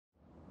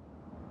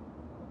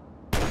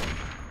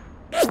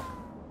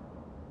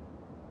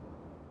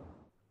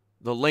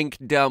The link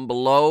down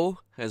below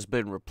has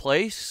been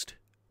replaced,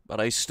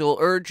 but I still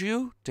urge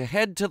you to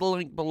head to the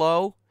link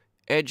below,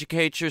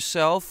 educate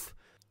yourself,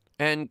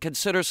 and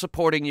consider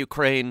supporting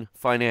Ukraine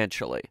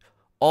financially.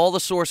 All the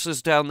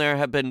sources down there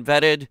have been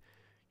vetted.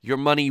 Your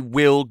money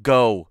will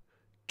go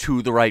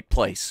to the right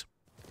place.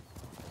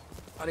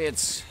 Buddy,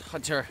 it's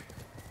Hunter.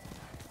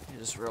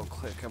 Just real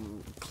quick,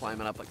 I'm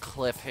climbing up a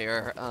cliff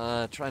here,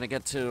 trying to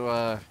get to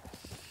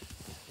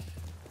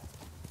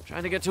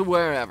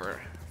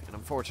wherever. And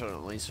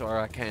unfortunately,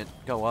 sorry, I can't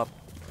go up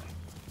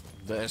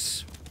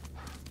this.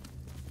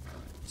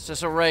 It's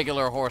just a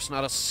regular horse,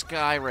 not a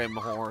Skyrim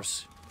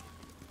horse.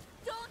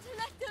 Don't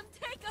let them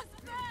take us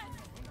back!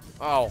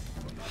 Oh,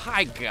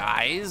 hi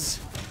guys.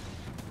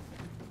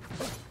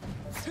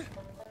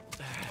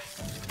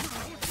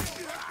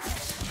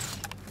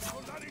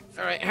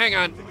 All right, hang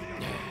on.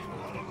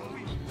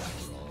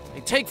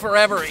 They take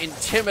forever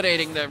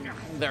intimidating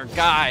their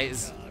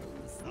guys.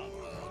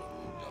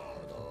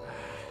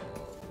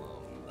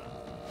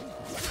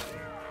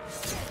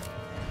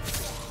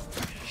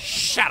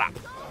 Shut up.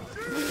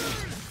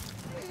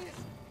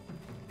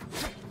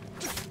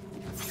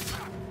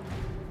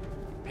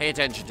 Pay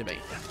attention to me.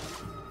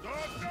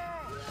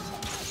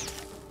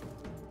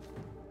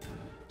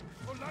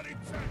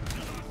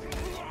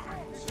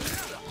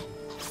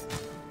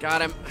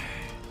 Got him.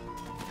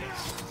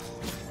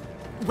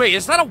 Wait,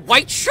 is that a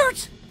white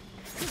shirt?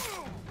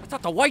 I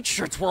thought the white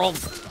shirts were all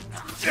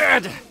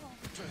dead.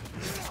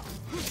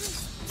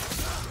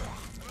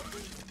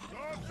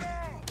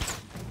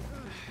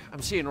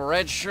 I'm seeing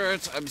red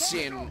shirts, I'm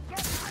seeing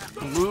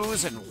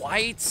blues and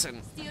whites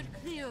and... Steer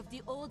clear of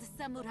the old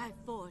samurai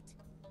fort.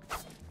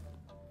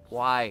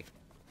 Why?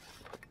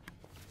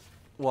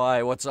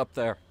 Why? What's up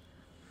there?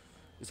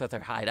 Is that their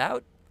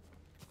hideout?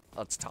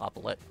 Let's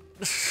topple it.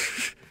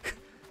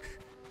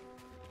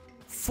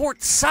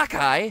 Fort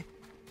Sakai?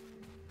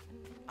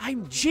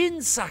 I'm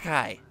Jin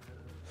Sakai.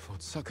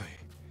 Fort Sakai.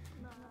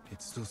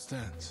 It still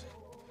stands.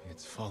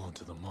 It's fallen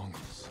to the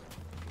Mongols.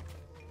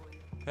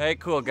 Hey,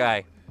 cool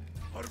guy.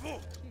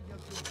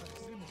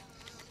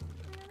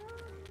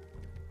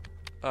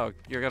 Oh,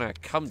 you're gonna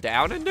come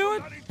down and do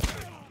it?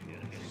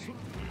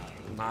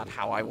 Not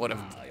how I would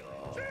have.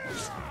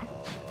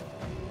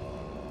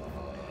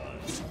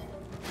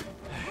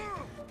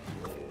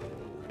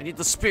 I need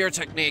the spear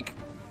technique.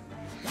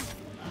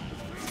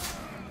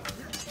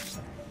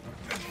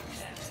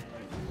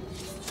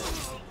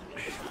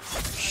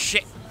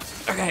 Shit.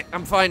 Okay,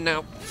 I'm fine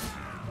now.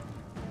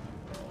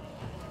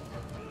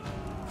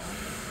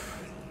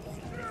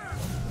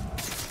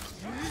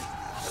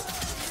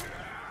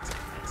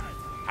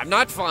 I'm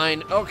not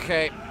fine.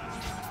 Okay.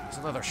 There's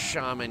another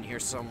shaman here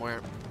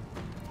somewhere.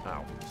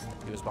 Oh,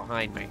 he was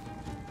behind me.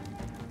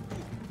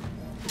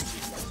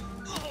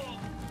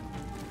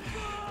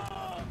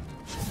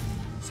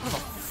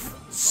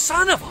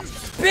 Son of a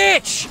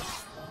bitch!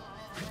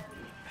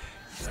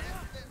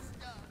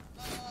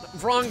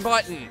 Wrong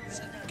button.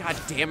 God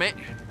damn it.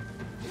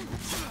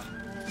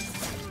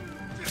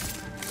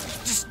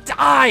 Just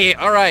die!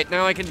 Alright,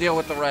 now I can deal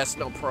with the rest,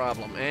 no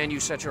problem. And you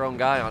set your own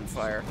guy on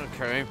fire.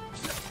 Okay.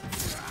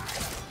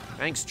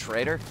 Thanks,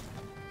 traitor.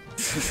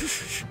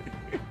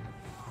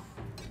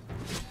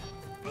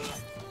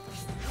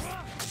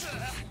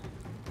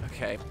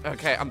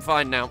 Okay, I'm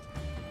fine now.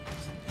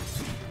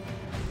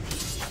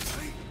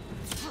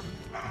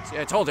 See,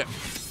 I told you. I'm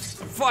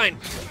fine.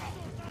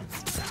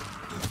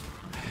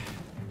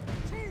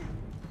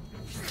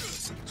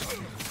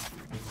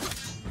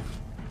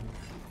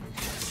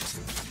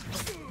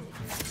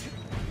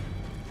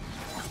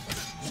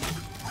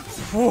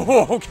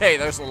 Whoa, okay,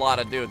 there's a lot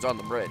of dudes on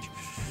the bridge.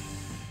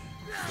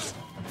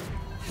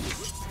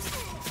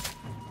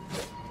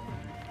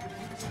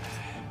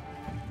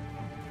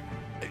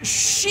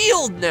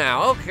 Shield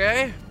now,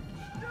 okay.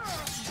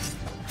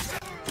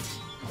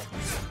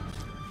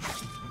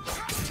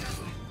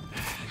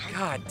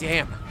 God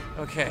damn.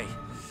 Okay.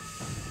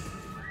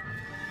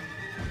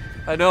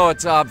 I know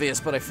it's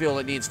obvious, but I feel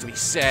it needs to be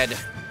said.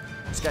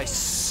 These guys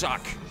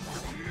suck.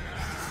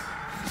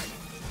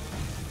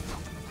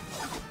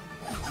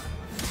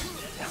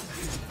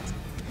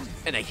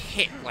 And they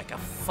hit like a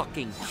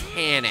fucking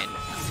cannon.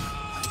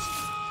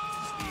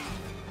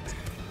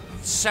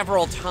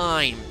 Several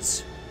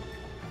times.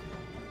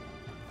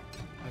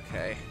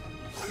 Okay.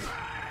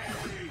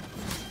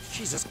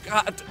 Jesus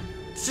God.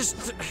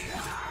 Just...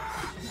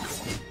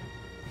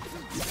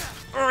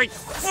 Alright,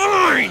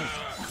 fine!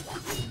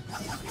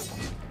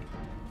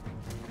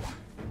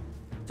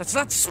 That's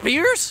not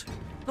spears?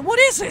 Then what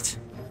is it?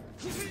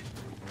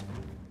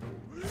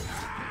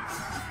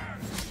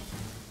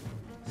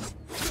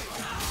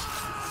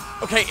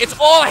 Okay, it's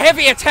all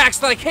heavy attacks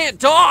that I can't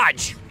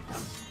dodge!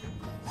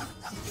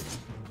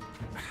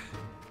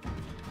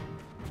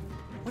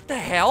 What the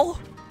hell?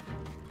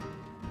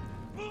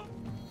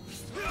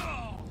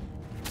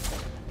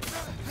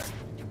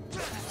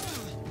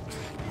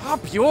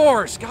 Pop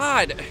yours,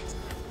 God!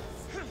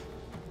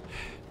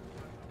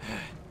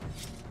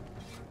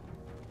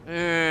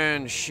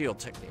 And shield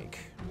technique.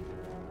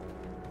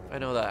 I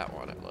know that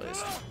one at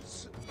least.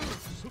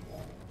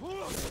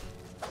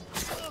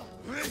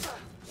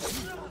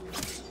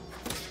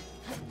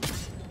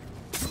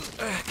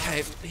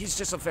 Okay, he's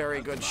just a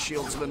very good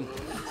shieldsman.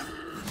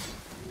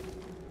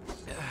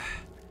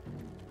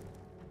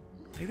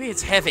 Maybe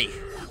it's heavy.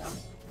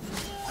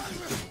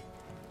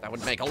 That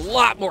would make a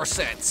lot more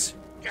sense.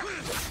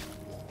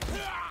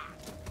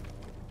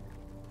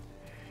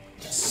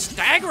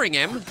 Staggering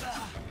him?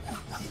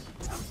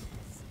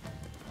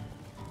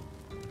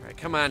 Alright,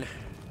 come on.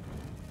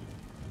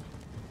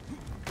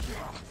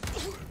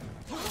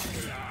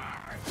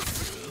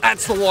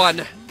 That's the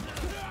one.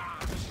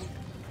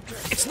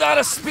 It's not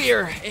a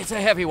spear, it's a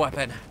heavy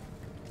weapon.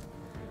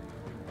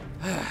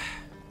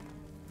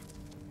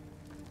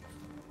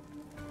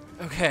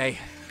 Okay.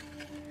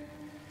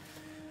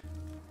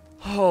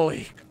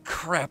 Holy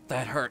crap,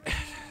 that hurt.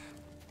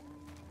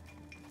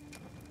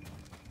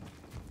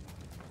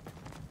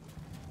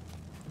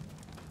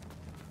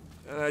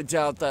 I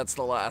doubt that's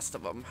the last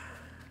of them.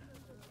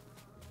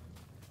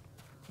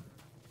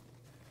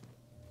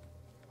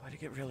 Why'd it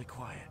get really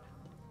quiet?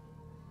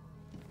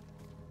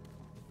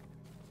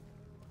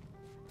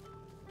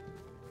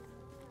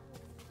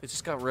 It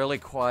just got really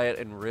quiet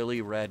and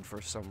really red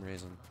for some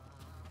reason.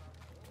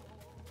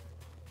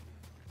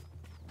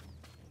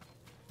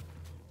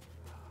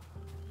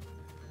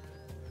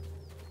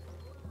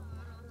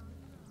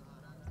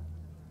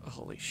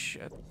 Holy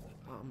shit.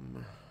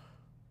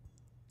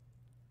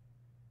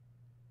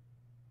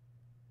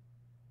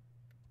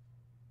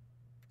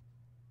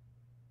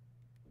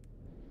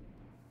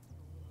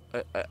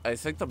 I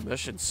think the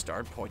mission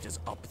start point is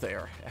up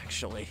there,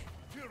 actually.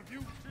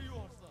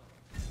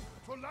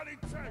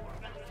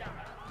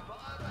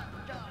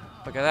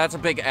 Okay, that's a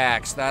big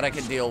axe. That I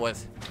can deal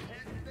with.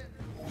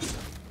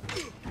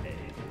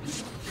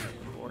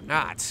 Or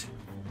not.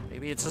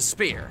 Maybe it's a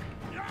spear.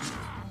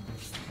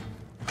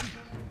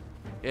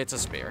 It's a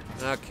spear.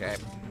 Okay.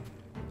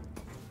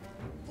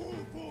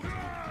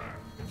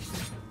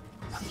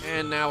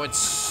 And now it's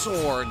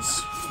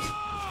swords.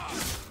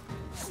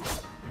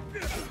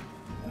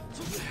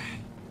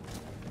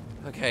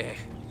 Okay.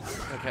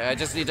 Okay, I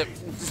just need to...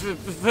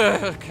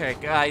 Okay,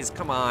 guys,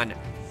 come on.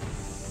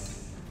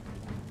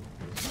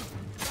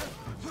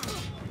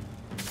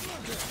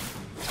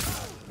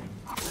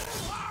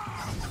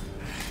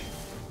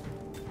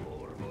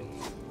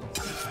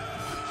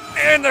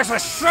 And there's a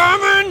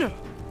shaman!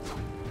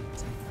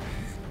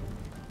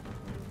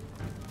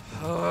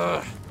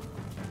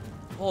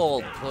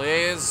 Hold,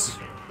 please.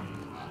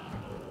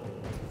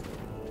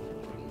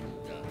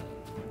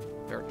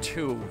 There are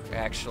two,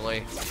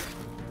 actually.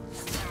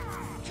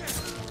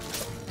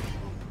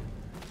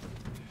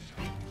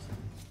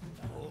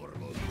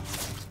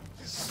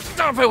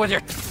 Stop it with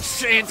your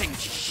chanting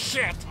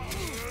shit!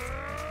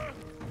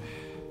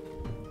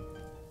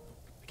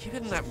 I keep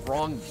hitting that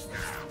wrong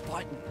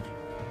button.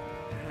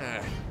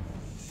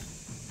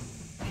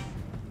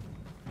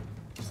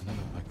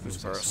 Who's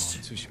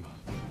first? Tsushima.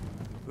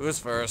 Who's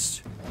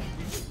first?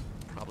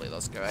 Probably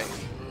this guy.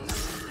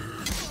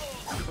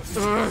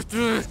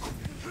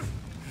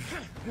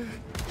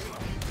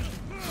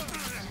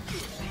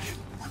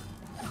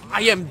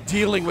 I am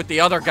dealing with the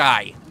other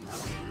guy.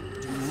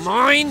 Do you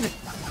mind?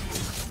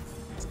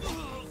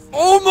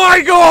 Oh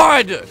my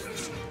god!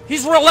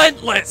 He's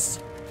relentless!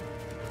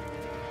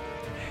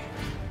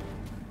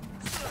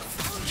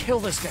 Kill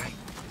this guy.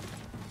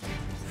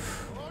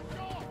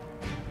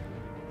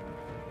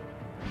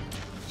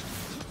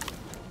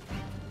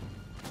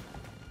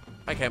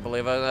 I can't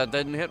believe that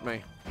didn't hit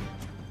me.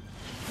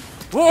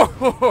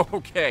 Whoa,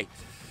 okay.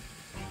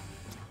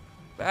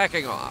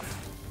 Backing off.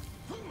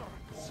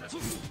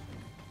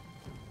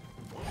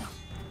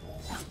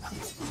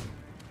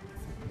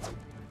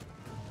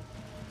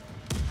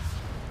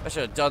 I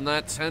should have done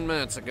that 10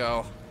 minutes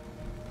ago.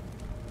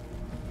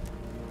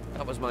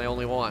 That was my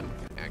only one,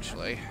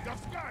 actually.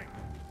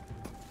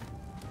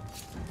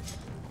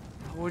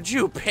 Would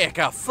you pick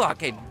a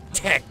fucking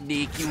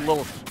technique, you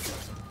little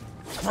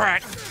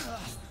brat?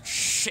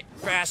 Shit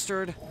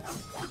bastard.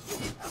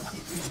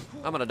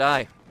 I'm gonna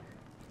die.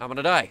 I'm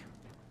gonna die.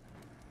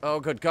 Oh,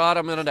 good God,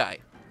 I'm gonna die.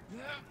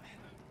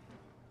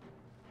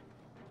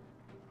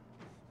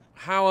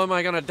 How am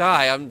I gonna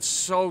die? I'm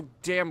so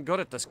damn good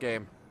at this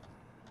game.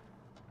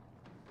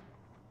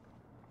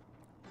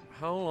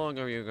 How long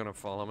are you gonna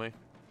follow me?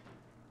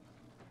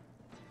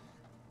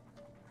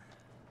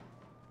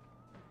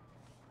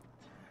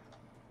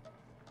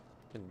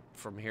 And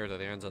from here to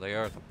the ends of the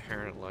earth,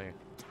 apparently.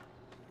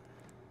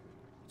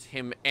 It's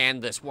him and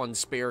this one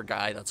spear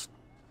guy that's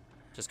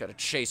just gotta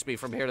chase me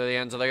from here to the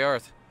ends of the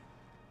earth.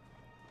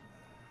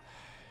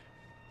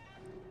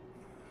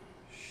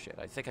 Shit,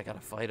 I think I gotta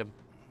fight him.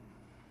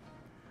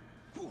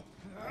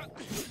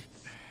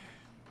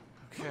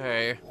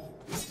 Okay.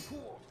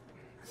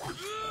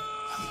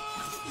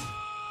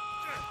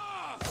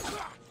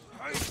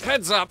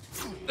 Heads up!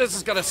 This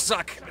is gonna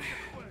suck.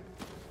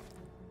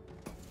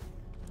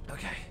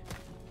 Okay.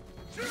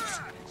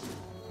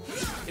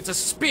 It's a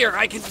spear,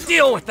 I can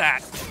deal with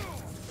that!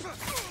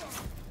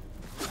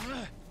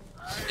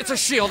 It's a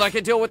shield, I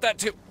can deal with that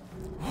too.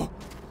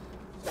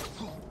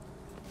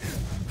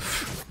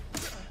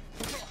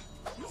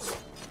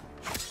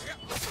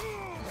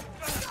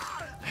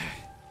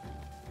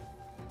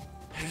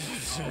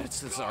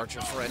 It's this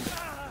archer friend.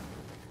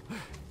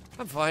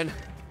 I'm fine.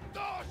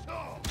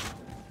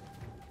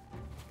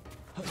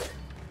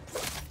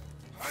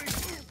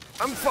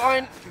 I'm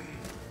fine.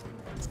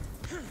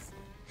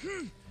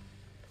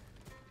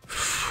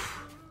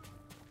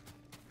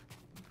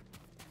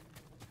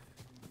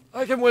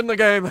 I can win the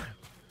game.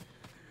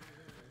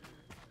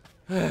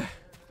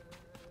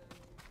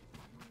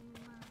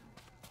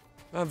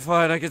 I'm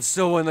fine, I can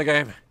still win the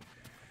game.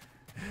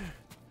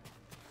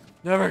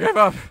 Never give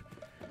up.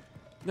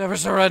 Never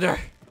surrender.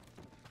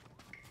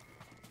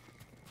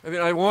 I mean,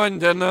 I won,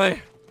 didn't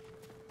I?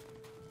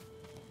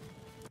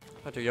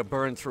 After you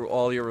burn through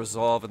all your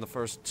resolve in the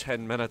first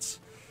 10 minutes.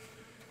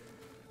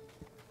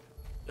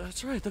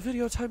 That's right, the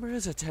video timer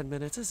is at 10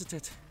 minutes, isn't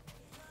it?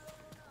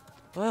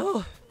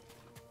 Well,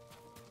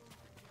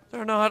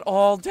 they're not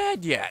all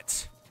dead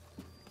yet.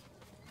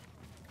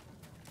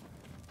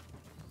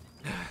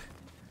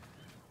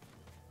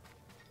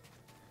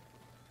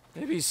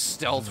 Maybe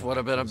stealth would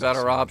have been a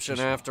better option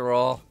after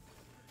all.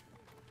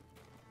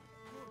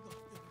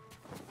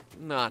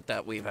 Not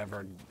that we've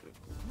ever...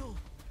 No,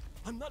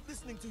 I'm not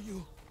listening to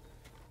you.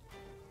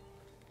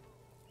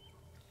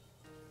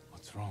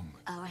 What's wrong?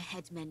 Our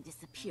headman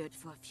disappeared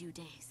for a few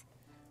days.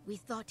 We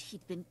thought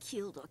he'd been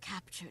killed or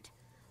captured.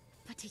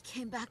 But he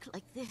came back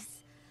like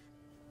this.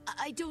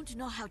 I don't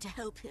know how to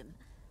help him.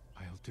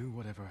 I'll do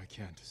whatever I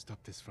can to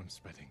stop this from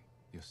spreading.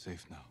 You're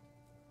safe now.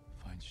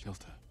 Find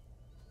shelter.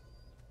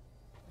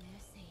 We're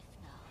safe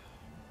now.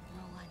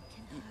 No one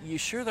can hurt. You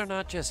sure they're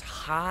not just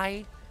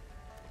high?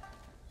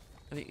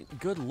 I mean,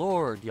 good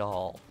lord,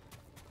 y'all.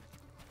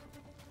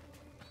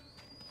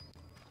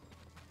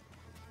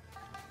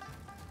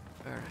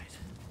 Alright.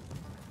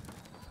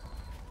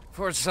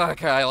 Fort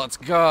Sakai, let's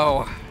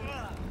go.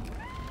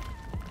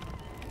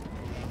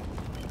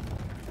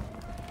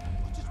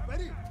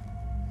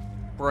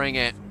 Bring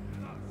it.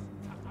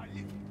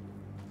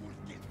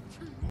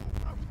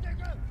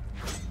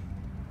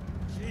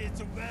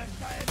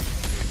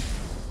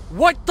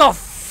 What the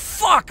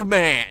fuck,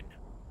 man?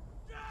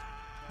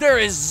 There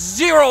is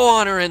zero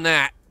honor in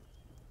that.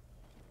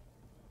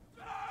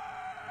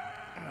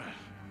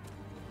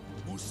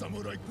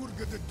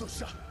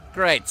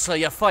 Great, so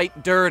you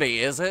fight dirty,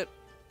 is it?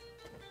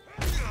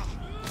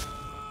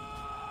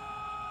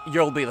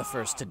 You'll be the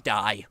first to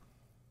die.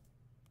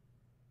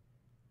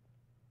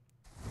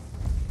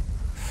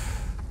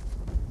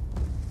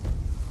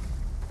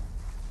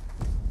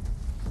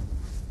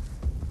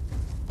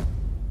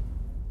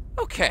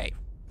 Okay.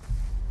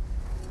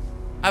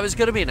 I was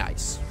gonna be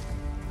nice.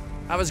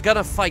 I was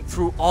gonna fight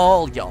through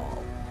all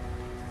y'all.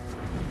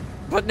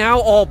 But now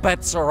all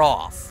bets are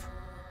off.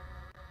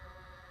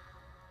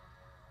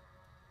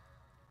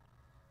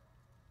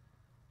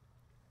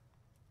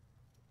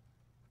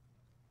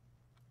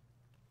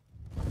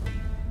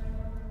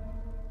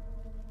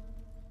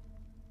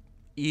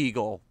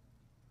 Eagle.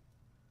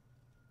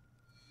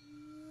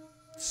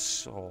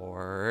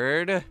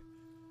 Sword.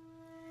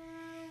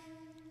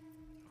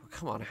 Oh,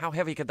 come on, how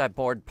heavy could that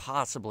board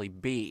possibly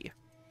be?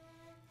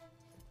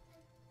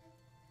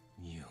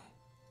 You.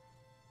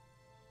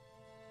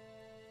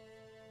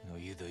 Are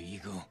you the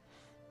eagle?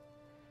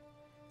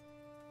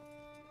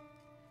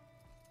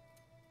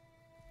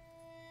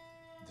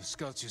 The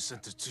scouts you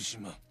sent to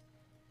Tsushima.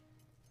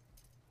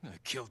 I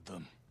killed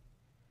them.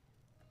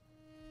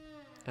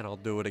 And I'll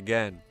do it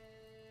again.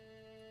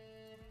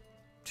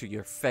 To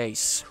your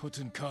face.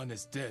 Khotun Khan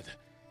is dead.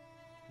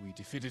 We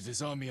defeated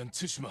his army on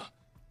Tsushima.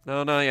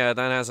 No, not yet.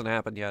 That hasn't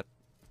happened yet.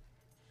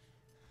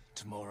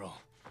 Tomorrow,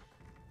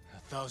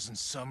 1,000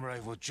 samurai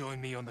will join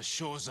me on the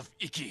shores of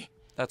Iki.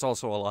 That's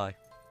also a lie.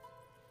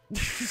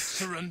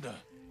 Surrender,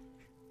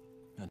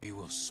 and we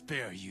will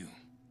spare you.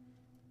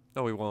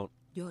 No, we won't.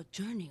 Your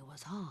journey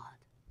was hard.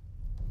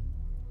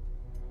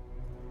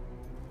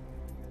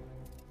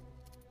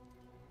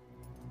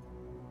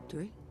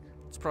 Drink?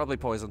 It's probably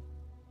poison.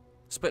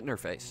 Spit in her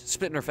face.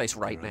 Spit in her face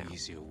right There now. are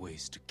easier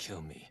ways to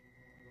kill me.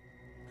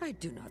 I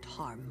do not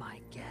harm my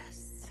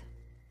guests.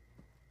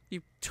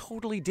 You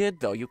totally did,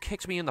 though. You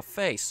kicked me in the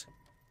face.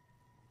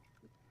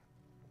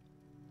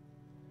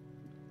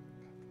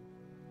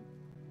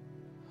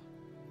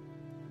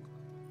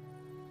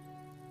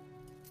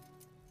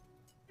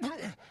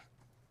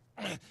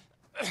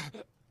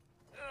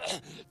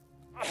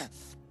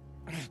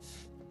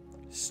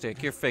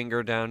 Stick your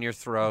finger down your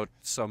throat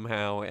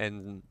somehow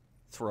and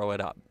throw it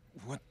up.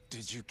 What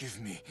did you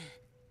give me?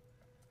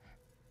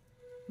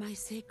 My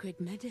sacred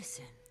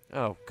medicine.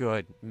 Oh,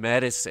 good.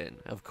 Medicine,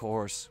 of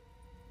course.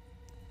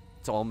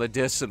 It's all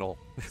medicinal.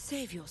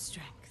 Save your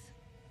strength.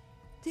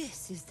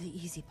 This is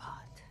the easy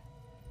part.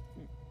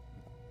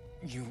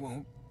 You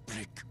won't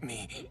break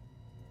me.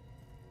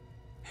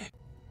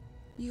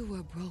 You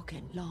were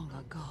broken long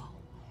ago.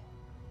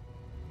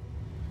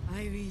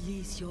 I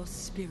release your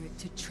spirit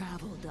to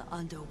travel the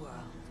underworld.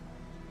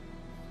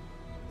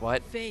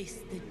 What? Face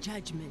the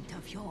judgment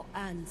of your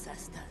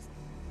ancestors.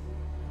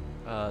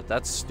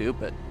 That's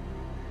stupid.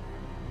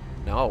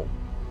 No.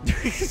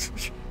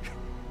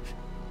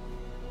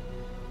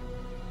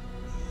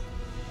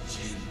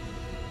 Jin.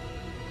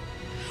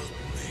 Help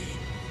me.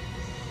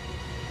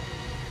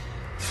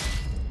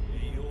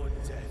 May your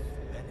death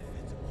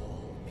benefit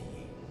all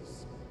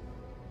beings.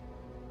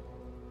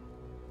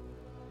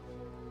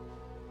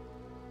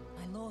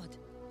 My lord,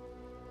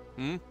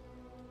 Hmm?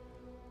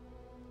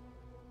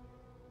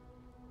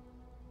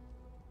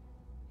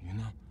 You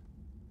know,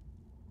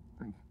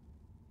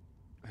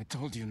 I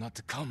told you not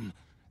to come.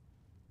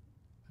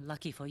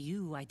 lucky for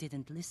you, I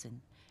didn't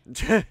listen.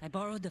 Hmm? I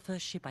borrowed the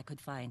first ship I could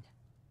find.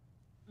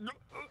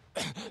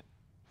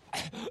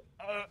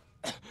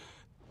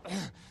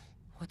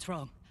 What's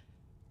wrong?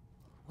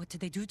 What did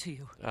they do to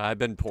you? I've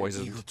been The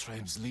poisoned. Eagle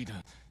Tribe's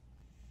leader.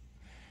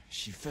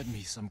 She fed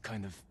me some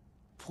kind of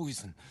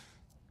poison.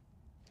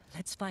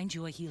 Let's find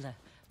you a healer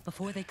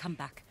before they come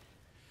back.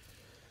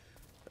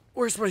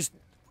 Where's my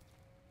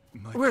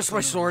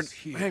Katana sword? is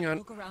here. Hang on.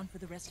 Look around for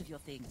the rest of your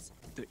things.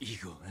 The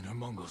Eagle and her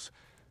Mongols.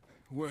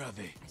 Where are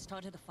they? I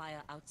started a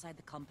fire outside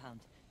the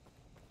compound.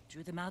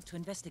 Drew them out to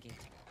investigate.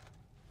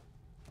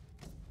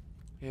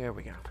 Here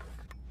we go.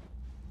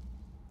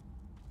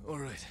 All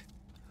right,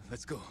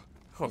 let's go.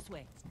 Oh, This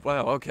way.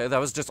 wow, okay, that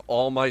was just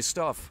all my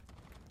stuff.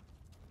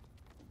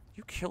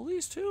 You kill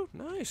these two?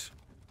 Nice.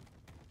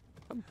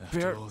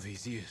 After all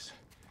these years,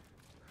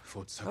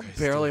 Fort I'm Sakai is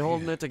barely still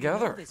holding here. it You know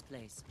together. this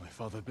place. My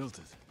father built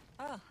it.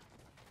 Ah,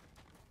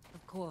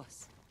 of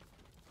course.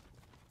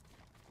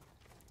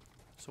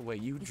 So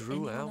wait, you Is drew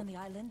anyone out on the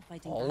island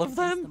fighting all back of against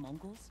them? The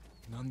Mongols?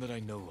 None that I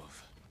know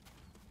of.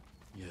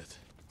 Yet.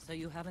 So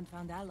you haven't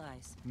found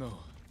allies. No.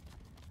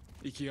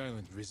 Iki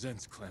Island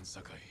resents Clan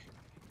Sakai.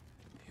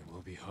 It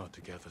will be hard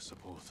to gather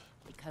support.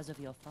 Because of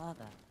your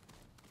father.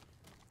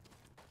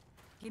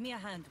 Give me a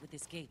hand with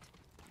this gate.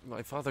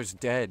 My father's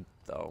dead,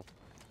 though.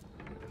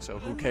 So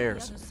who How did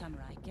cares? the other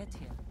samurai get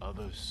here?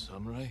 Other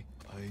samurai?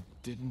 I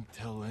didn't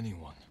tell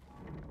anyone.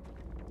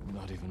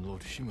 Not even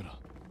Lord Shimura.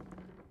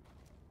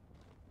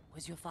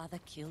 Was your father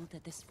killed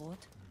at this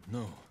fort?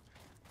 No.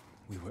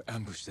 We were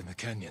ambushed in the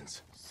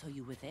canyons. So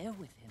you were there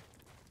with him.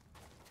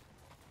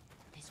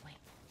 This way.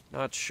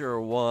 Not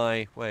sure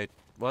why. Wait,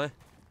 what?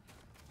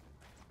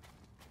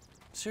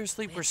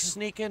 Seriously, Where we're to?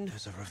 sneaking?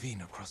 There's a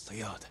ravine across the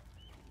yard.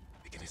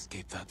 We can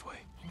escape that way.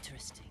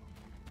 Interesting.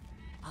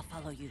 I'll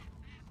follow you.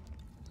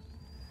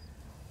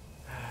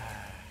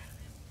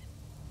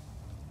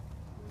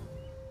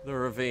 The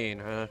ravine,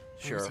 huh?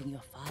 Sure. Losing your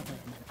father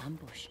in an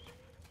ambush.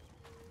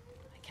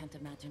 I can't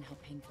imagine how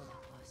painful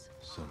that was.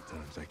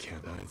 Sometimes I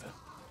can't either.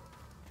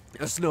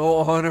 There's no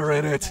honor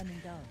in it.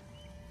 Climbing down.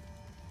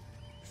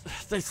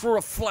 They threw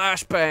a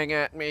flashbang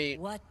at me.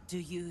 What do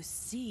you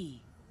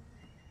see?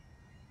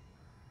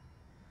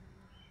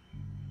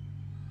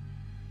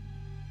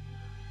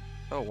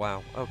 Oh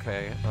wow.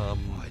 Okay.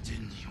 Why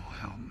didn't you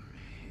help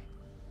me?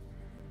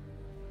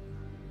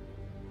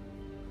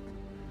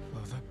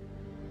 Father?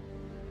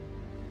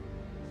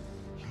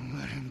 You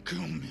let him kill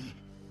me.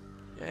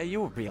 Yeah,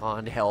 you were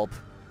beyond help.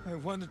 I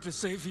wanted to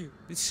save you.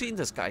 You seen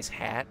this guy's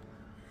hat?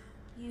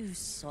 You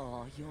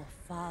saw your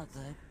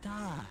father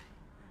die.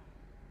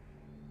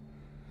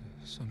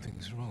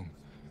 Something's wrong.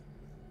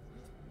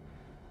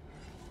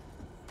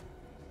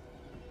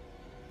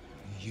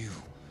 You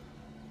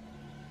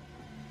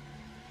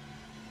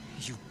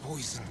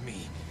poisoned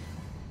me.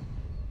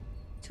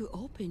 To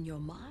open your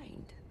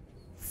mind.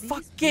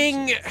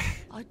 Fucking. These visions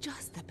are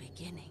just the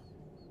beginning.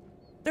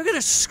 They're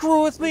gonna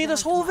screw with me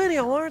this Without whole my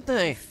video, help, aren't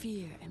they?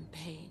 Fear and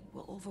pain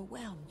will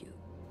overwhelm you.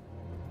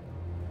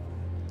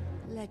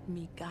 Let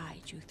me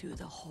guide you through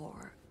the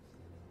horror.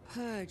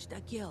 Purge the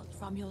guilt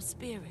from your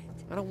spirit.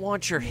 I don't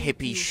want your Make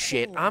hippie you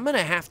shit. whole. I'm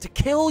gonna have to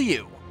kill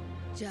you.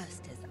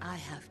 Just as I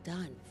have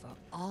done for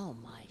all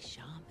my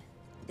shamans.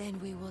 Then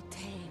we will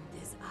tame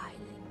this island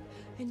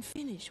and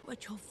finish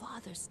what your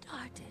father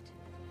started.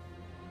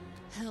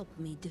 Help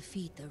me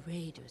defeat the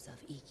raiders of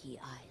Iki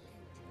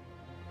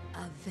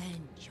Island.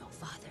 Avenge your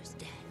father's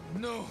death.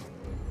 No!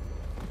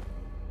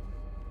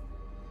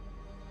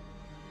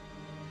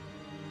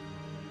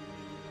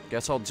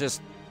 Guess I'll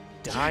just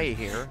die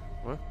here.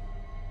 What?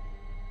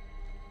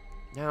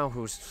 Now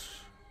who's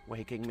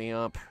waking me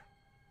up?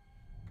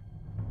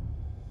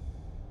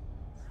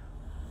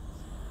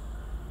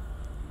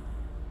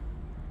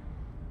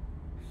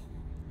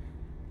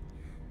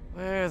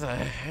 Where the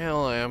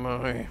hell am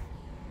I?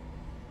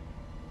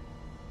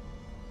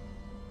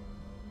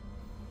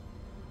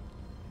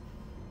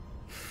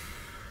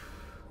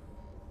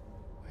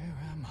 Where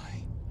am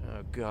I?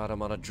 Oh god,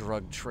 I'm on a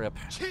drug trip.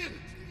 Jin!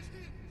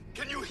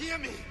 Can you hear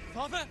me?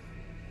 Father?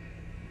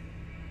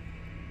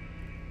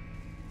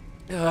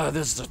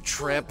 This is a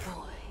trip.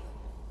 Poor boy.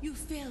 You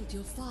failed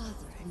your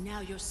father, and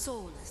now your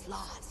soul is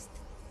lost.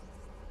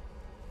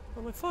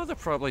 Well, my father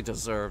probably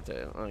deserved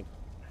it. Like,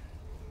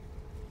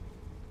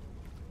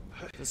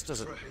 this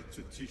doesn't. I tried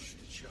to teach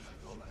the child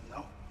all I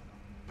know,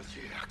 but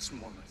he acts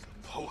more like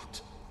a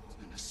poet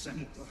than a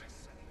samurai.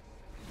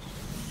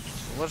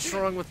 What's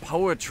wrong with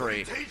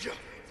poetry? Danger!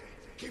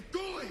 Keep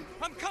going!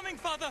 I'm coming,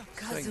 Father!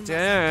 Like,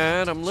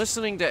 Dad, I'm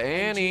listening to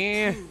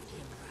Annie. Proved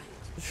him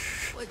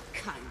right. What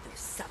kind of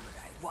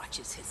samurai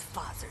watches his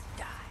father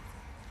die?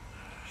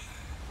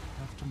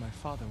 After my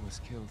father was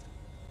killed,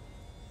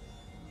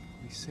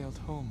 we sailed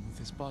home with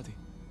his body.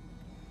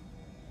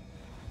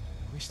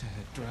 I wished I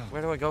had drowned.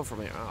 Where do I go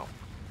from here? Oh.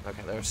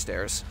 Okay, there's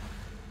stairs.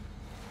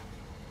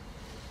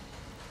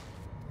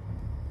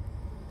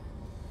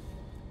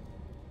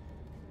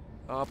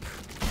 Up.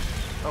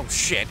 Oh,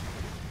 shit.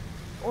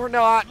 Or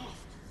not.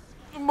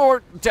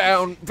 More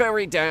down.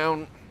 Very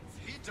down.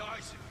 If he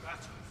dies in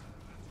battle,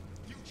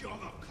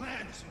 your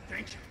clan is in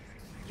danger.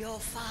 Your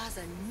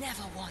father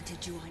never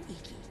wanted you on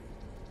Iki.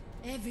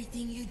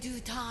 Everything you do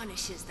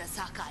tarnishes the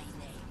Sakai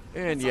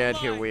name. And yet,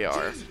 here we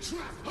are.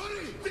 Trap!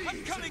 Hurry!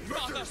 Thieves coming, and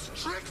Father. murderers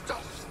tricked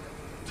us!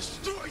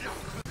 Destroyed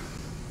our clan!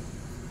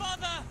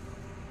 Father!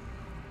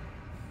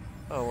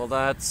 Oh, well,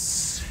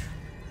 that's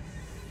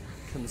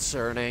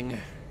concerning.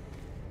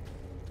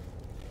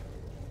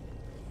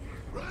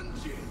 Run,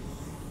 Jin!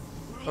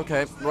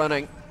 Okay,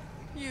 running.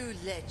 You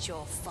let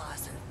your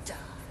father die.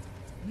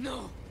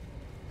 No.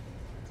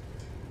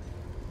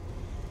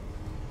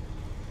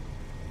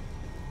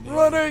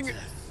 Running!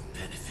 Death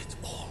benefits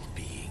all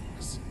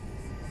beings.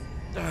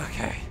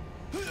 Okay.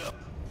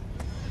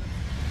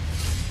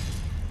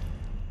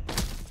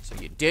 So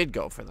you did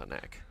go for the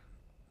neck.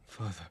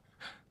 Father,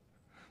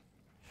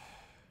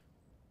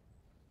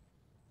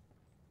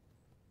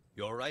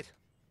 You all right?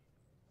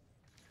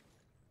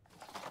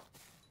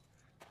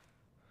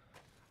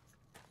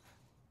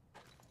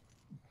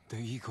 the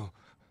eagle.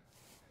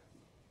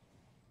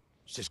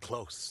 She's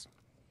close.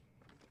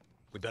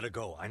 We better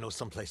go. I know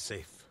someplace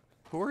safe.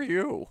 Who are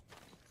you?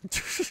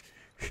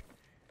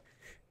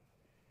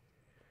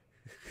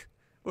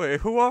 Wait,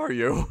 who are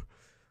you?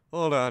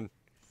 Hold on.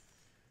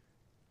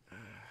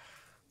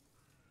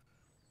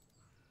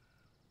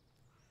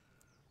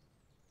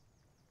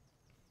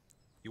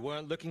 You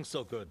weren't looking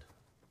so good.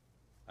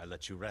 I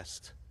let you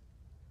rest.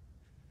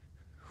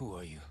 Who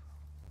are you?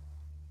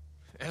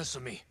 Answer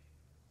me.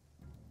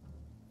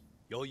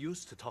 You're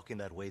used to talking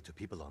that way to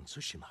people on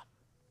Tsushima,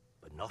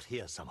 but not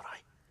here, samurai.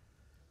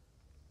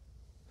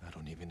 I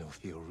don't even know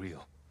if you're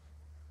real.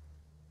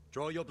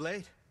 Draw your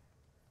blade.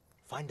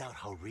 Find out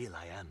how real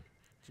I am.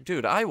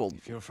 Dude, I will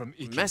If you're from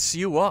Iki, mess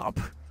you up.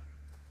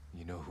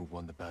 you know who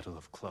won the Battle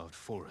of Cloud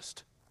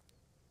Forest.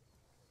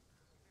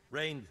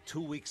 Rained 2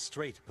 weeks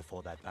straight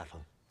before that battle.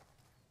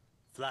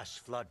 Flash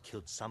flood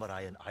killed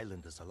samurai and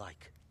islanders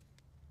alike.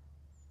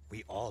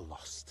 We all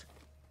lost.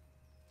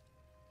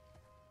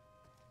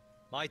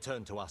 My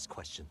turn to ask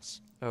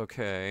questions.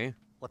 Okay.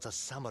 What's a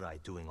samurai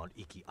doing on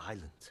Iki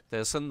Island?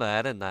 This and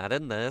that and that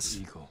and this.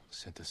 The Eagle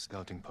sent a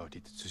scouting party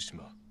to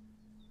Tsushima.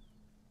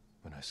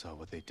 When I saw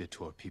what they did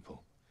to our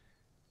people,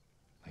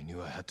 I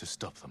knew I had to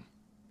stop them.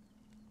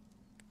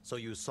 So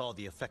you saw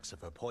the effects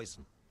of her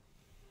poison.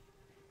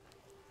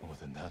 More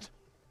than that,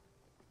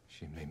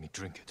 she made me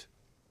drink it.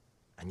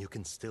 And you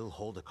can still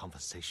hold a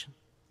conversation?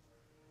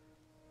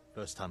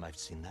 First time I've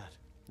seen that.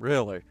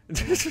 Really? How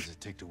long does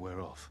it take to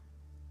wear off?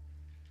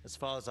 As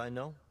far as I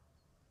know,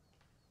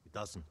 it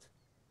doesn't.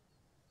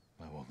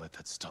 I won't let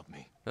that stop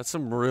me. That's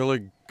some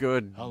really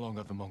good. How long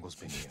have the Mongols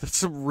been here? That's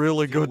some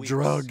really Few good weeks.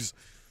 drugs.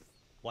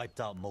 Wiped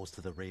out most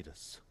of the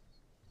raiders.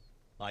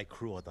 My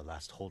crew are the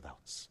last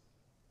holdouts.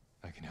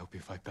 I can help you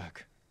fight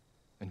back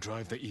and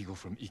drive the Eagle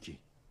from Iki.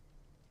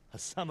 A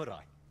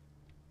samurai.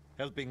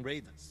 Helping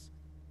raiders.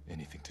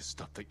 Anything to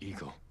stop the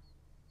Eagle.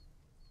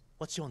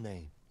 What's your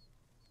name?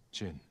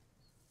 Jin,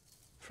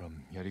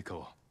 from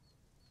Yarikawa.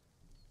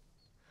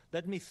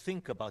 Let me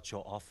think about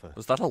your offer.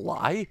 Was that a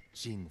lie?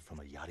 Jin from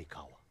a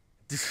Yarikawa.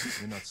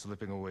 You're not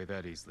slipping away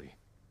that easily.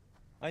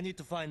 I need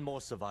to find more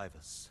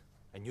survivors,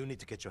 and you need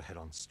to get your head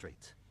on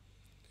straight.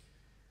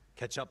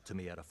 Catch up to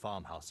me at a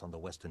farmhouse on the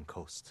western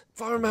coast.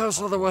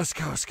 Farmhouse on the west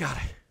coast, got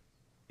it.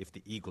 If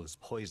the eagle's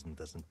poison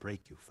doesn't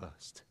break you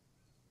first.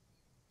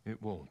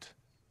 It won't.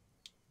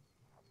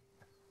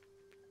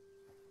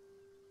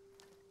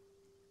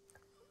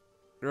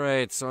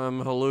 Right, so I'm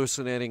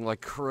hallucinating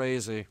like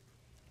crazy.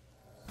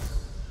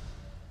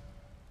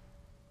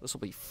 This will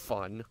be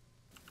fun.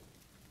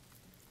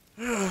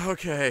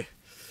 Okay.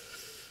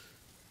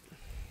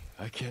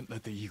 I can't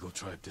let the Eagle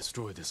tribe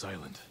destroy this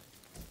island.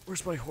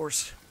 Where's my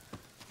horse?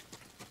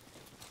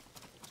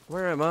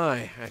 Where am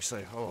I?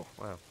 Actually, oh,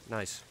 wow,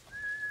 nice.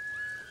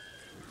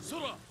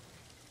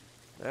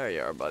 There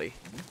you are, buddy.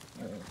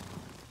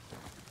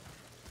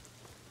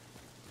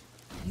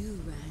 You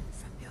ran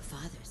from your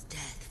father's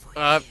death for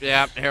years.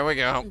 Yeah, here we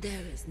go. There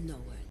is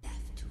nowhere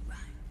left to run.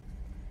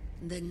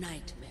 The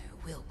nightmare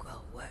will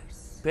grow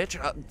worse. Bitch,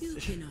 You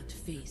cannot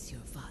face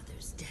your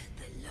father's death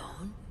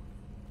alone.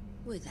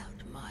 Without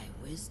my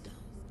wisdom.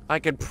 I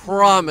can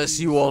promise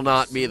you will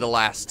not be the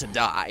last to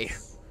die.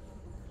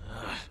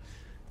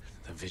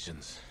 The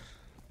visions,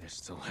 they're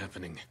still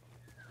happening.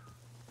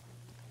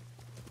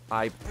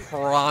 I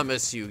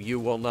promise you, you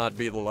will not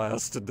be the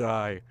last to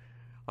die.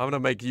 I'm gonna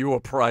make you a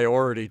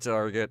priority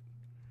target.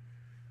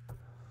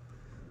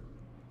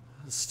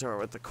 Let's start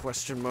with the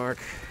question mark.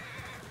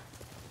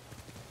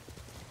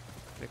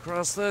 Can I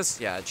cross this?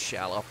 Yeah, it's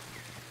shallow.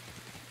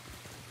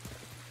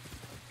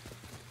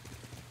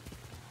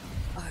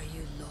 Are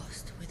you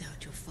lost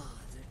without your father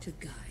to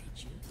guide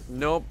you?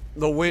 Nope,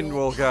 the wind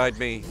will guide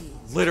me.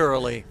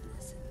 Literally.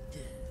 Darkness and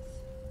death.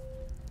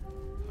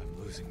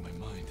 I'm losing my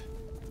mind.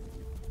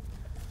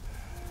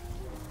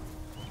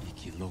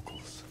 Iki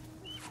locals,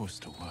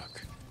 forced to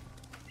work.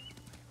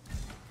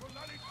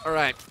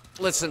 Alright,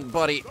 listen,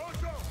 buddy.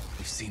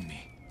 They've seen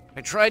me.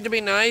 I tried to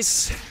be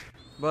nice,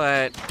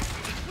 but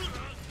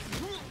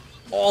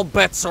all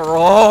bets are.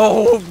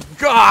 Oh,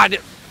 God!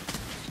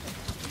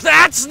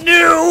 That's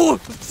new!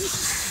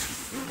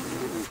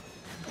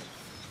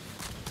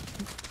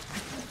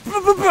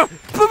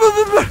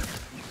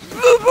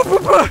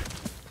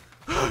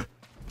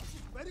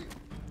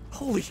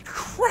 Holy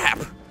crap!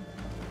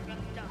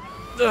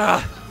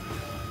 Ugh.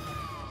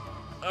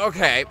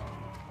 Okay.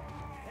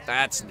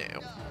 That's new.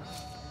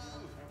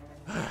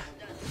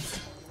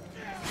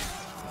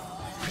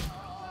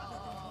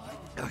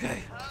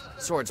 Okay.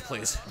 Swords,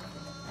 please.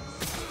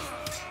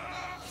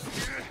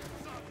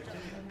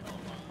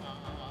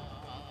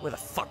 Where the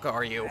fuck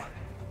are you?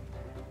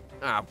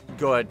 Ah,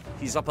 good.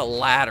 He's up a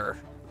ladder.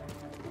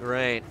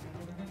 Great.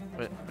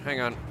 Wait,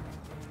 hang on.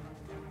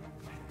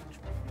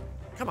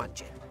 Come on,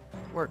 Jin.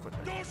 Work with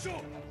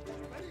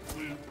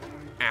me.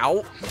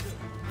 Ow.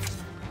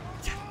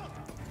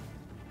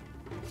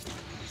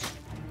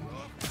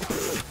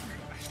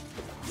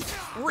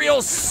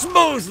 Real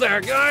smooth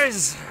there,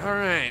 guys. All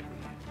right.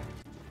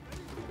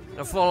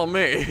 Now follow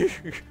me.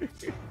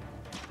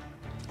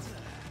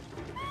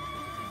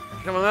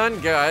 Come on,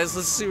 guys.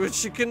 Let's see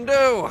what you can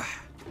do.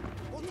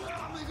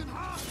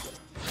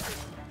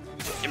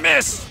 You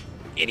missed,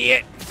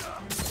 idiot.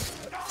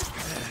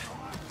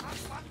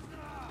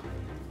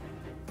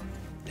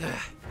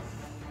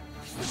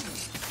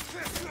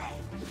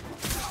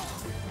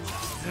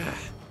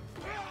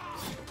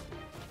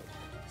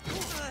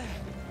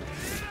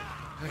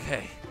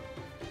 Okay.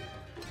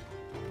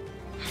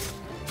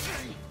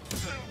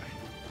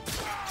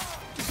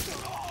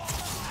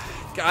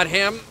 Got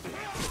him.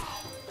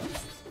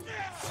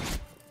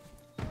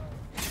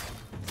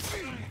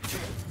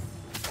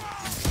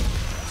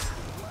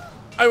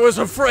 I was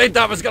afraid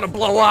that was gonna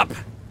blow up.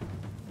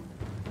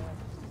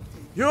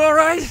 You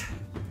alright?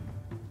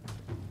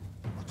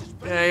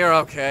 Yeah, you're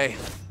okay.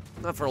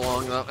 Not for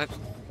long, though.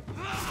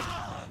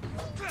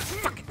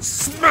 Fucking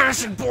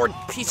smashing board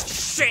piece of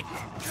shit!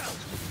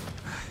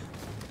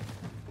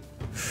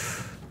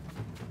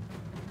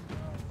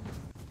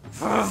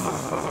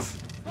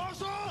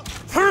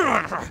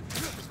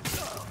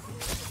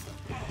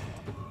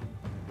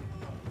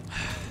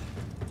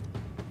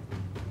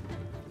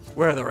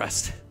 Where are the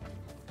rest?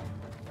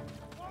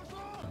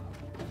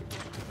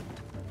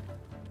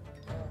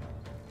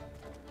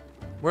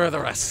 Where are the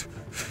rest?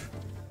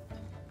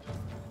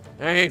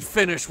 I ain't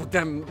finished with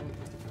them.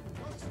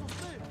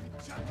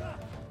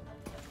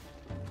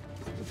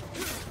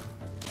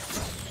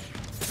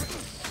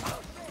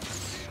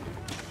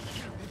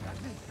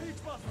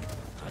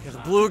 Okay, the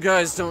blue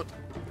guys don't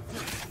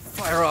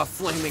fire off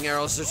flaming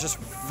arrows. They're just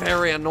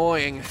very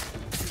annoying.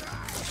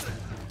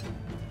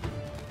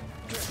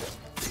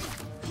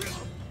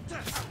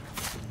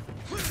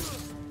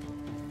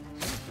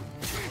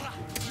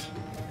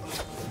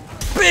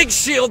 Big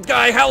shield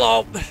guy,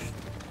 hello!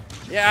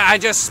 Yeah, I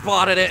just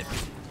spotted it.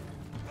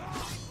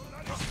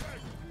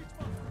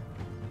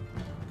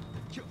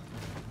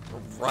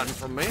 Don't run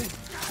from me.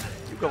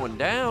 You're going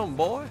down,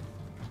 boy.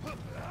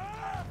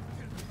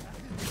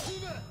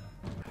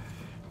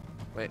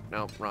 Wait,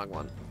 no, wrong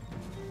one.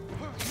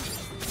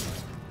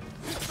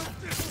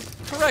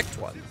 Correct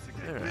one.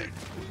 Alright.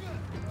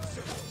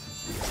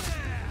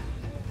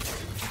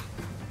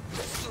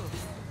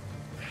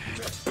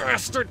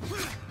 Bastard!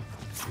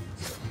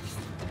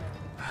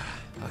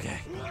 Okay.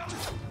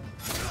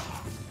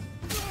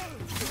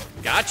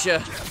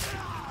 Gotcha.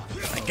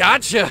 I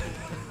gotcha.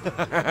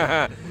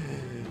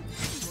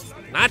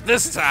 Not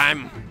this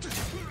time.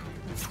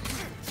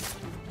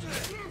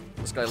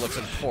 This guy looks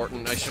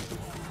important. I should.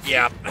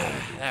 Yep.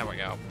 There we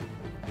go.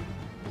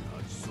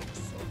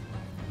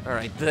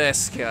 Alright,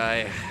 this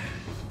guy.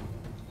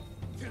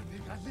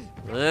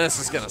 This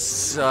is gonna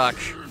suck.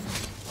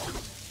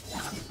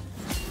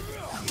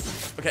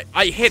 Okay,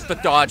 I hit the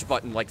dodge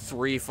button like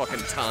 3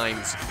 fucking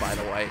times, by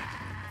the way.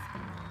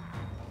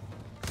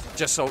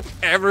 Just so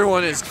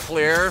everyone is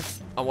clear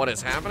on what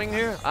is happening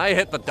here, I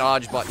hit the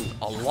dodge button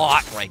a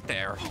lot right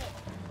there.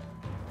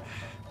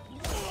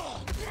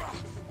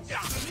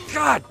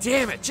 God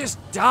damn it, just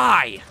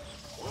die!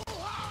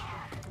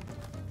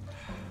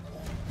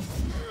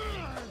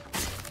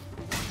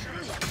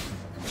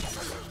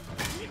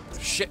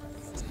 Shit.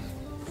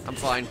 I'm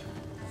fine.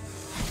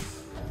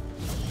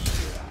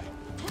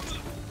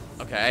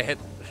 Okay, I hit...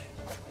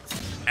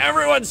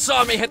 Everyone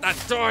saw me hit that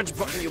dodge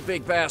button, you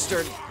big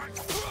bastard!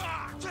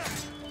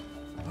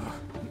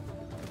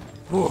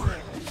 Whew.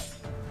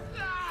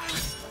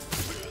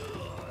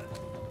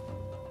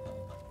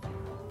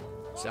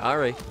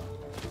 Sorry.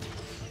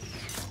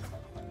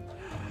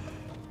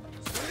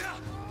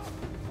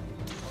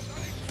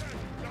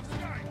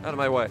 Out of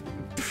my way.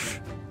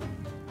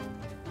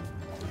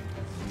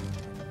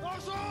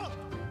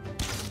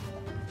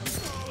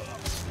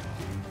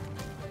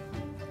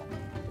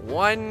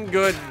 One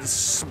good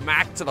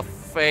smack to the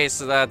face,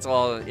 that's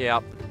all.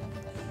 Yep.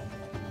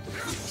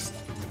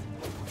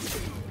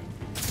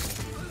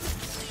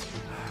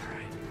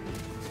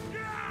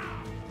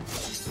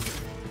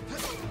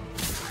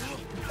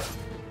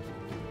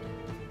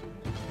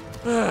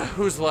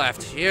 Who's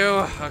left?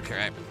 You?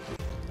 Okay.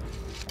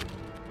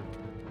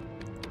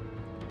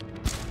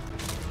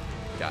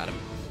 Got him.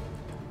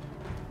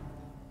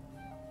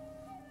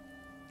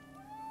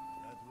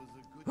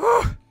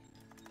 Oh!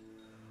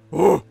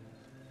 Oh!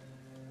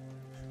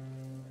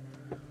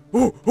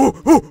 Oh!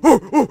 Oh! Oh!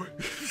 Oh!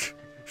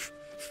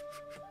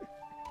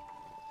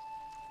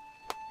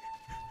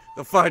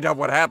 They'll find out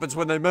what happens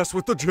when they mess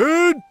with the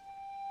Jinn!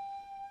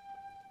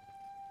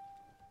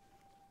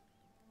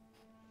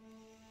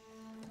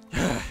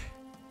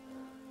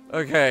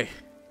 Okay.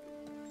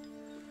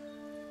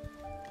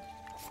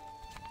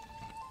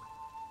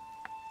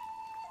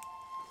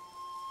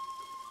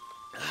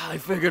 I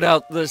figured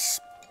out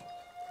this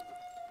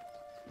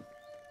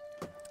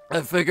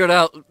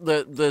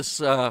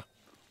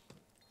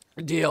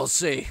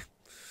DLC.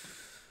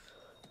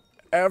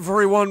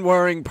 Everyone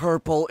wearing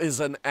purple is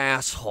an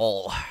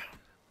asshole.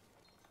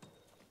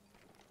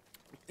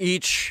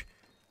 Each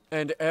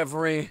and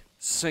every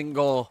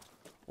single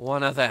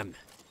one of them.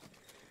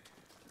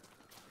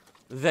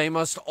 They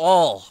must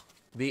all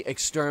be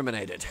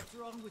exterminated. What's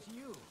wrong with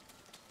you?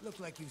 Look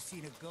like you've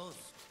seen a ghost.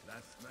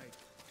 Last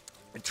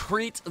night.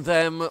 Treat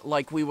them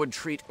like we would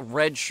treat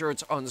red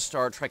shirts on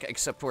Star Trek,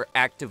 except we're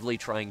actively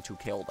trying to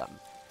kill them.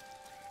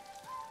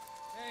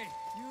 Hey,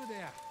 you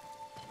there.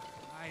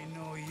 I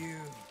know you.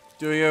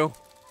 Do you?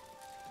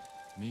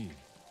 Me?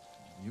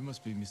 You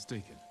must be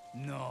mistaken.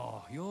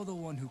 No, you're the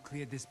one who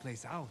cleared this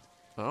place out.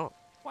 Oh.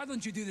 Why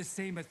don't you do the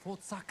same at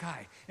Fort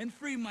Sakai and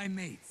free my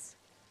mates?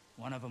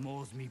 One of them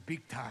owes me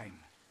big time.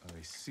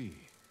 I see.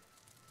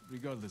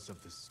 Regardless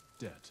of this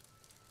debt,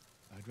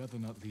 I'd rather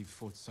not leave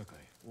Fort Sakai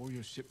or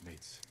your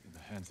shipmates in the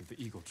hands of the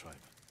Eagle Tribe.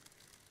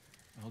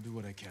 I'll do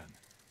what I can.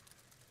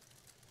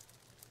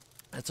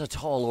 That's a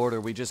tall order.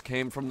 We just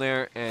came from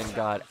there and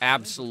got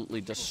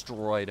absolutely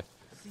destroyed.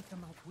 Seek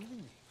them out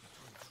willingly.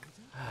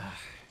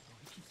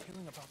 He keeps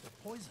hearing about the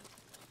poison.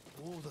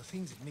 All the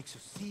things it makes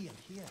you see and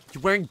hear.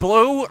 You wearing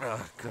blue?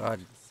 Oh, God.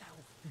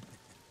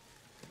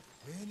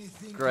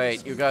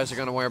 Great, you guys are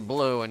gonna wear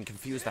blue and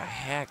confuse the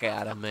heck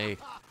out of me.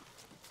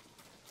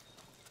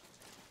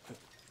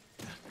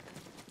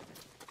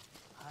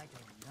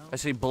 I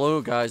see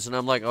blue guys and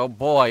I'm like, oh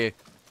boy,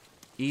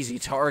 easy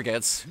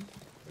targets.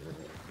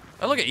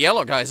 I look at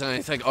yellow guys and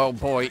I think, oh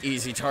boy,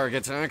 easy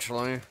targets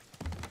actually.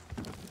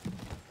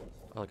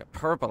 I look at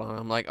purple and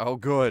I'm like, oh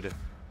good,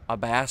 a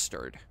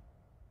bastard.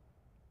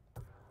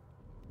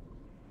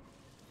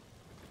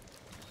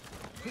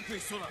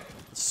 Let's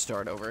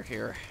start over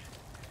here.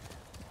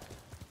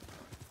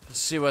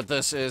 See what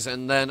this is,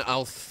 and then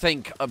I'll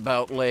think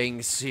about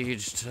laying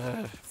siege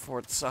to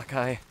Fort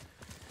Sakai.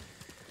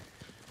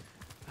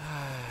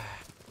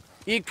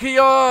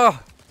 Ikuyo!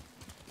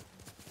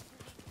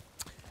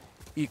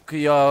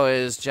 Ikuyo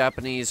is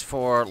Japanese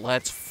for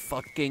let's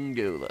fucking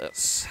do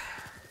this.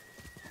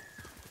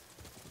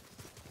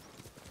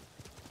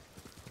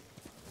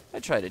 I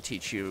try to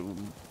teach you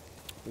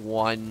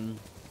one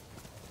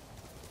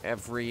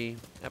every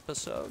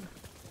episode.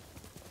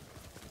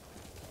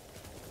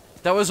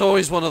 That was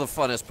always one of the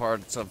funnest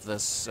parts of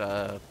this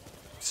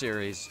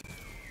series.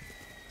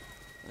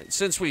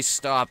 Since we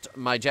stopped,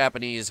 my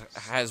Japanese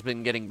has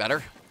been getting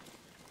better.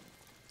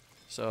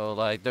 So,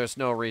 like, there's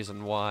no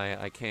reason why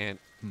I can't.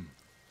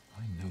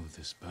 I know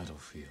this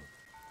battlefield.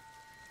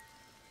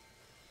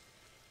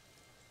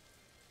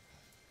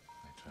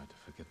 I tried to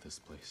forget this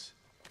place.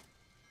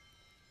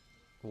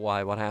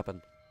 Why? What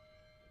happened?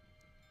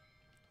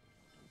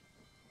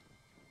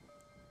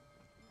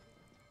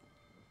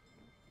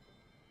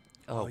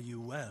 Oh. Are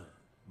you well,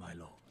 my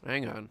lord?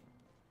 Hang on.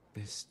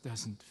 This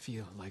doesn't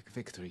feel like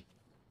victory.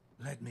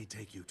 Let me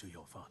take you to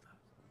your father.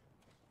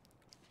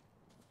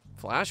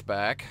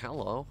 Flashback.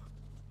 Hello.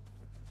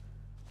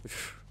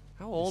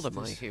 How old Is am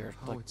I this here?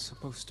 How Like, it's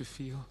supposed to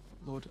feel,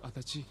 Lord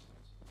Adachi?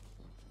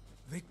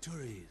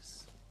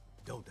 Victories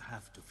don't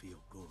have to feel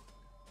good.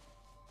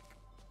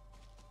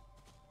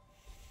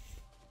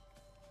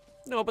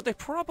 no, but they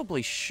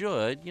probably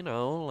should, you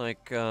know,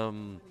 like,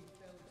 oh,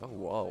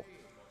 whoa.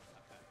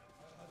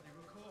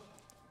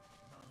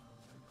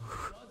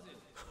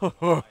 Leave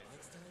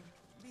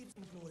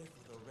some glory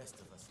for the rest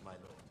of us, my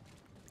lord.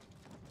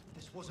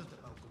 This wasn't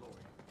about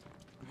glory.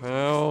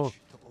 How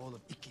To all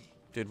of Iki.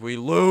 did we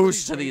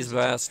lose to these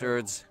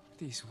bastards?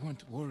 These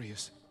weren't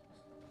warriors.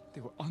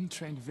 They were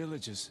untrained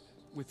villagers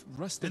with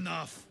rusted...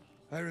 Enough!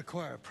 I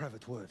require a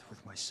private word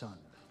with my son.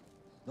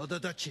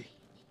 Nodadachi.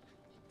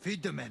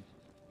 Feed the men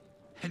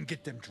and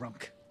get them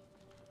drunk.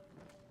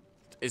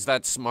 Is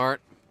that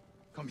smart?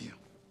 Come here.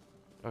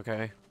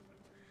 Okay.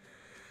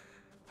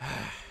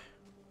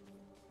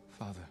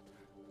 Father,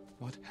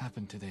 what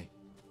happened today?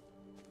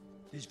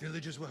 These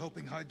villagers were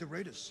helping hide the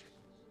raiders.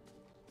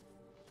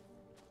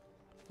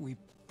 We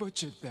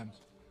butchered them.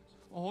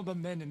 All the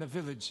men in the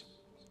village.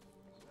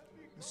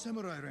 The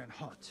samurai ran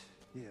hot,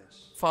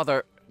 yes.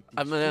 Father,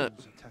 But these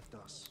fools attacked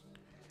us.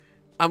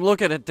 I'm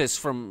looking at this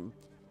from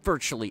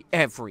virtually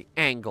every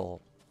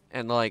angle,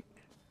 and like,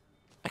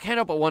 I can't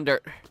help but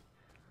wonder,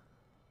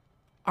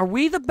 are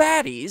we the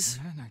baddies?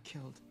 The man I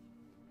killed.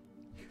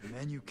 The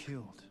man you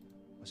killed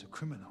was a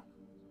criminal.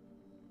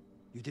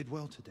 You did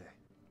well today.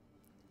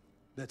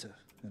 Better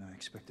than I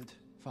expected.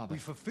 Father. We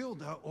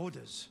fulfilled our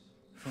orders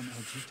from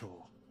Ajito.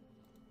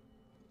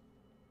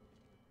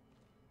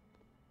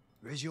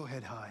 Raise your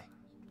head high.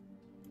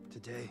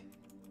 Today,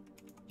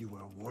 you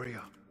were a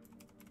warrior.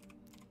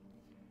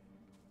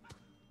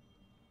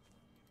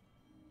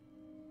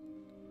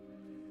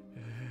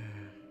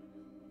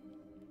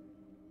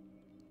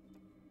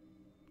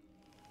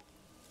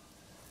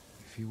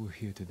 If you were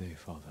here today,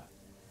 Father,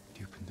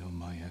 do you condone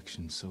my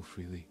actions so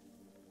freely?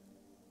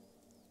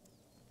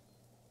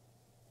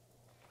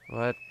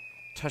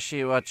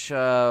 Watashi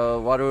wacha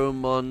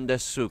warumon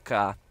desu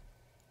ka?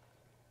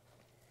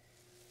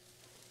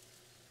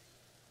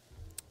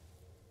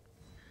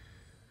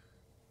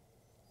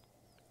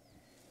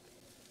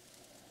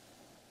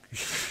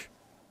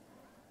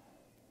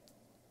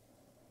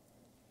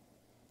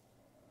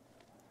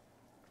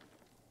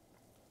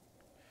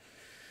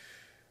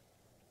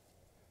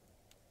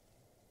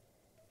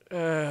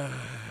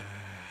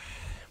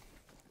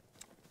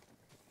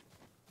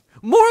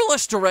 More or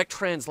less direct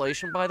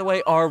translation, by the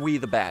way, are we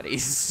the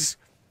baddies?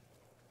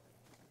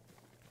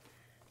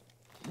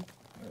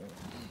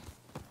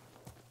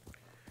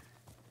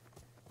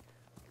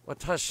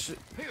 Watashi...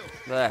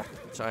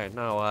 sorry,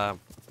 no,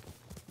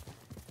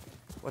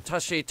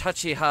 Watashi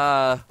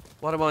tachiha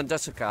waramon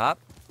desu ka?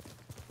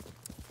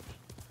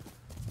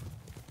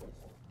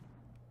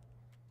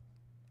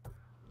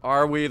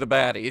 Are we the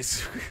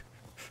baddies?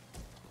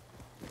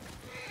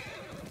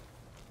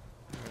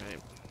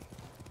 Alright.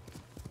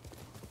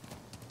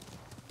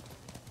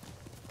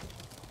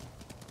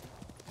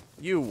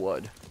 You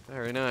would.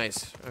 Very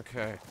nice.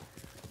 Okay.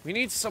 We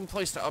need some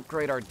place to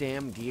upgrade our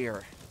damn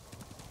gear.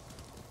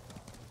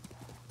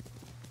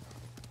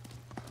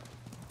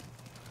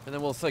 And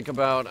then we'll think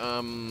about,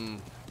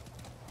 And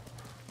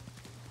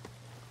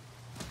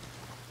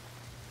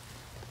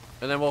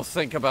then we'll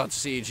think about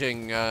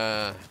sieging,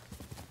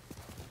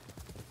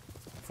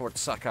 Fort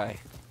Sakai.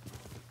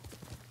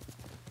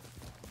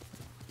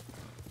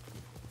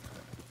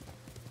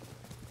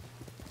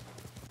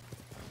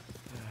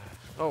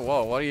 Oh,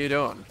 whoa, what are you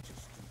doing?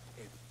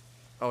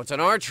 Oh, it's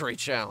an archery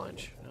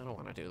challenge. I don't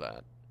want to do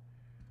that.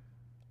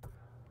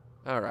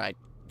 Alright.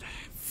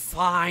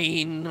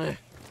 Fine.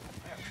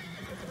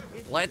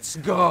 Let's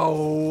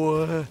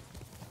go.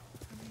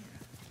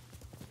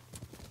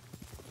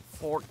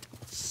 Fort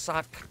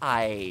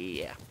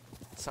Sakai.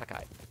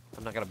 Sakai.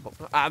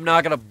 I'm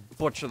not gonna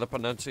butcher the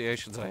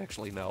pronunciations I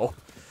actually know.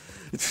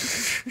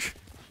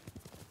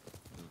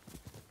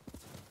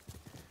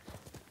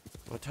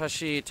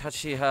 Watashi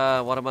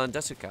tachiha waraman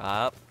desu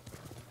ka?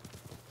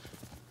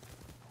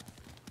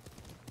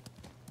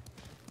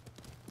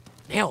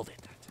 Nailed it.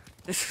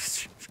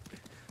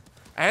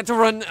 I had to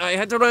run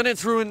it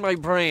through in my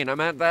brain. I'm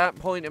at that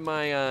point in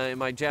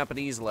my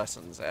Japanese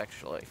lessons,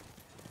 actually.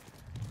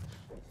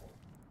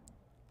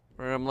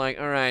 Where I'm like,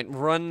 alright,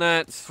 run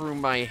that through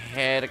my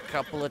head a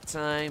couple of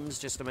times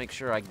just to make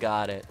sure I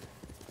got it.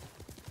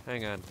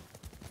 Hang on.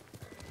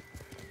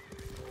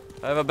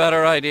 I have a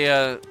better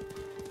idea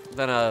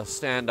than a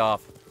standoff.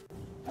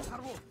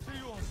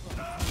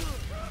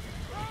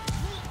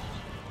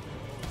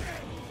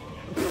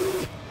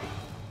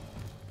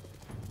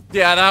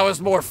 Yeah, that was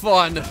more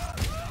fun.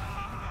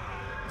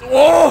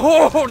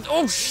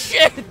 Oh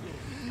shit!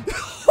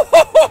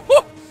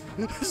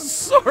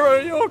 Sorry,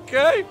 are you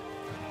okay?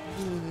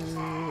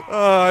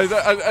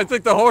 I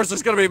think the horse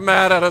is gonna be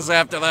mad at us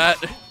after that.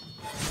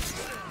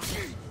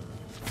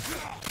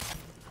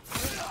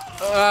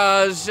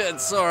 Shit,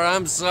 sorry,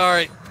 I'm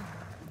sorry.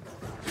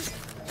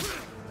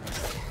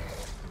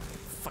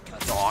 Fucking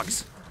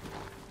dogs.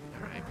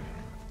 Alright.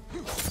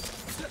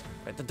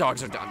 Right, the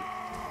dogs are done.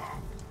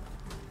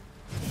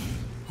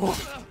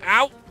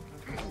 Ow!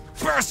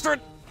 Bastard!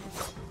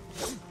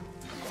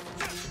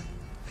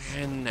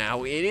 And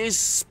now it is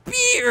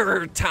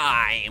spear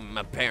time,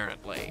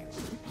 apparently.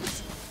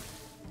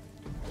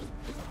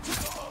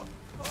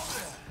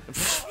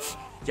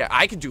 Yeah,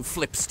 I can do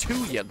flips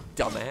too, you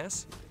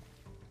dumbass.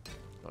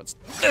 Oh, it's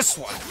this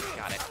one.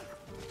 Got it.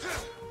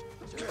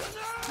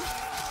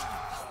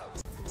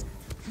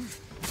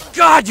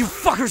 God, you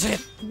fuckers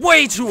hit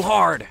way too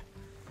hard!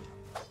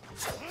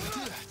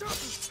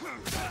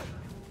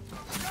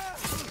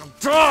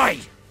 Die!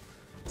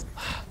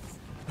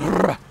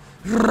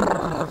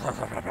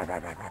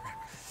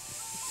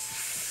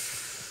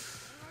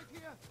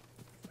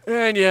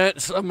 And yet,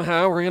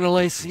 somehow, we're gonna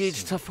lay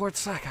siege to Fort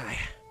Sakai.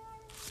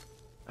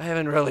 I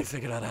haven't really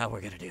figured out how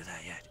we're gonna do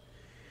that yet.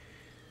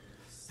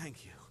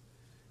 Thank you.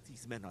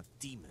 These men are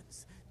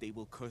demons. They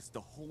will curse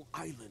the whole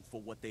island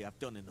for what they have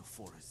done in the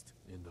forest.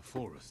 In the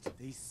forest?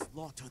 They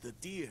slaughter the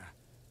deer.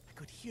 I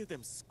could hear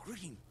them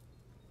scream.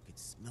 I could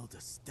smell the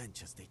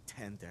stench as they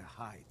tanned their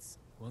hides.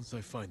 Once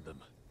I find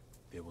them,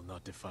 they will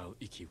not defile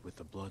Iki with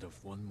the blood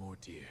of one more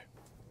deer.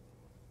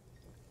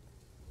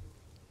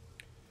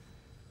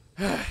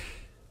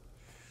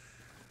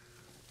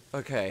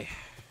 Okay.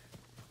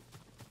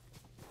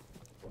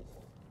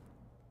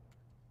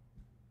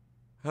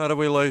 How do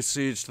we lay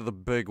siege to the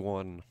big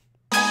one?